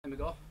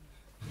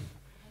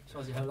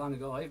Shows you how long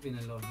ago I've been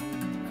in love.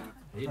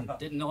 I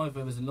didn't know if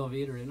I was in love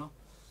either, you know.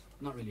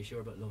 Not really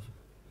sure about love.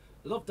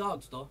 I love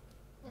dogs though.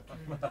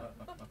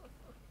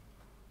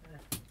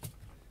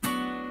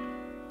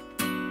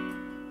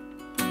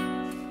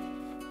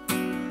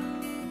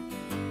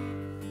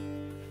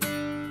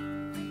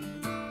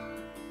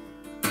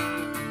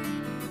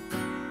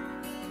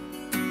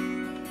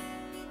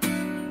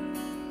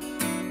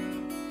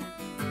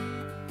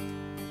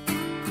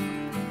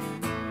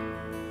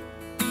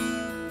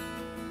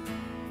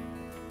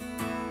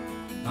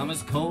 I'm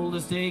as cold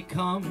as they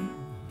come,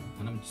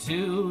 and I'm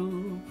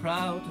too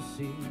proud to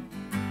see.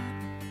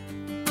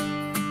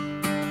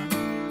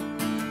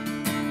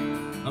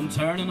 I'm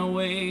turning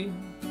away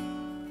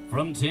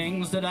from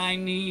things that I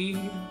need.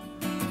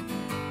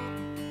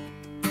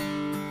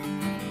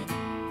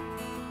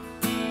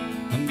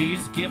 And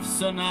these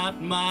gifts are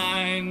not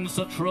mine,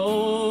 so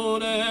throw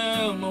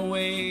them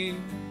away.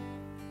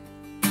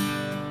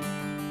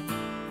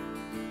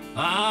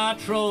 I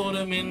throw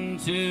them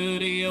into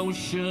the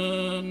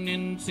ocean,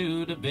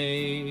 into the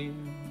bay.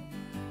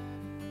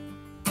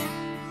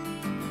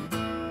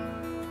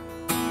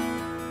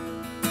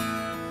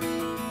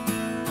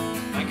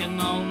 I can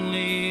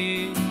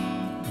only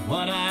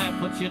what I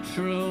put you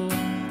through.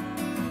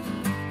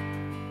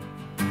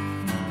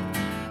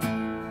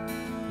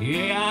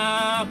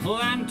 Yeah, I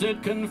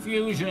planted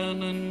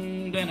confusion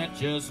and then it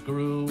just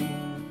grew.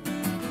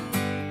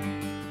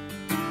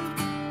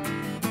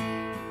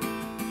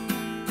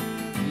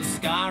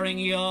 Scarring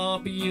your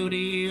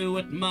beauty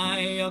with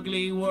my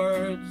ugly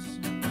words.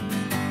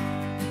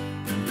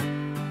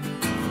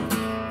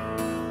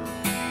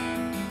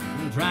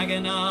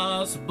 Dragging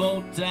us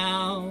both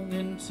down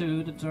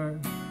into the dirt.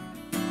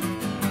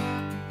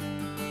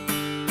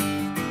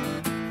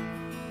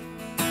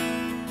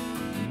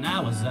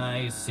 Now as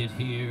I sit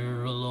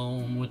here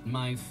alone with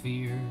my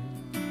fear,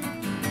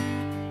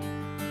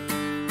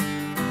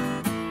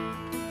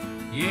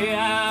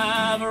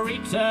 yeah, I've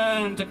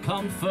returned to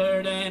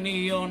comfort and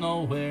you're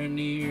nowhere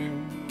near.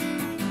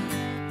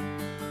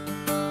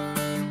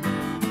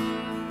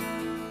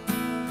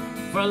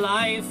 For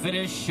life it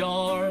is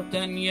short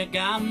and you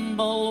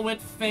gamble with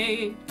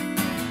fate.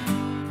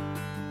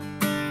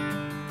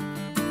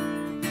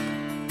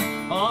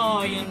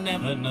 Oh, you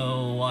never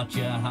know what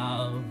you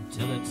have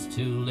till it's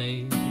too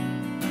late.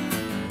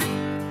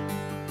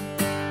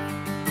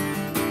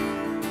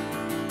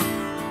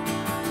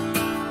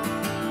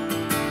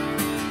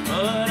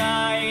 But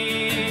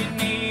I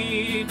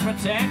need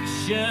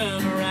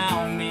protection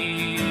around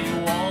me,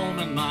 warm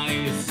in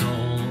my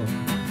soul,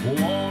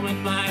 warm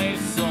in my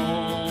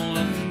soul.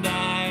 And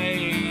I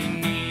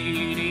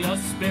need your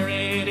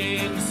spirit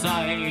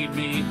inside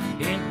me,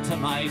 into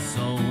my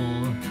soul,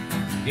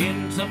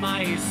 into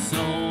my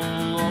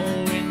soul,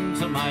 oh,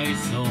 into my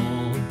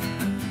soul,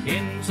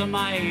 into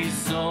my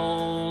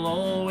soul,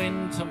 oh,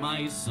 into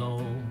my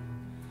soul.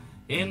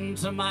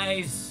 Into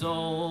my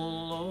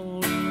soul,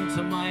 oh,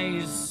 into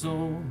my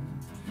soul,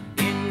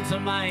 into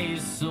my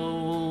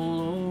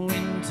soul, oh,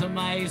 into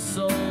my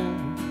soul,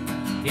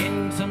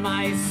 into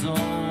my soul,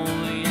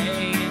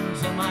 yeah,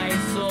 into my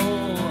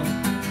soul,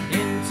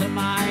 into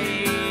my soul.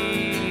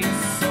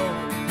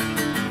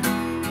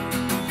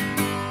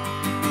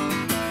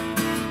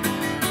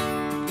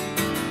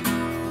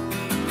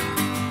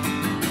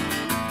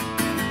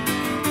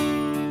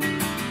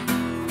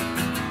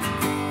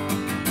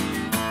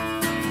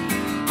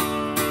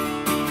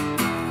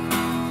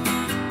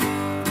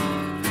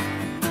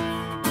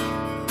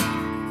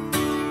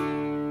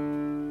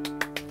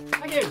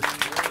 Thank you.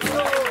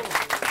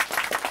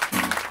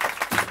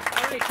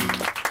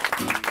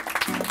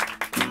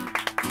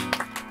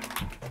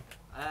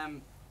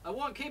 I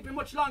won't keep you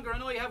much longer. I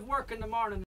know you have work in the morning.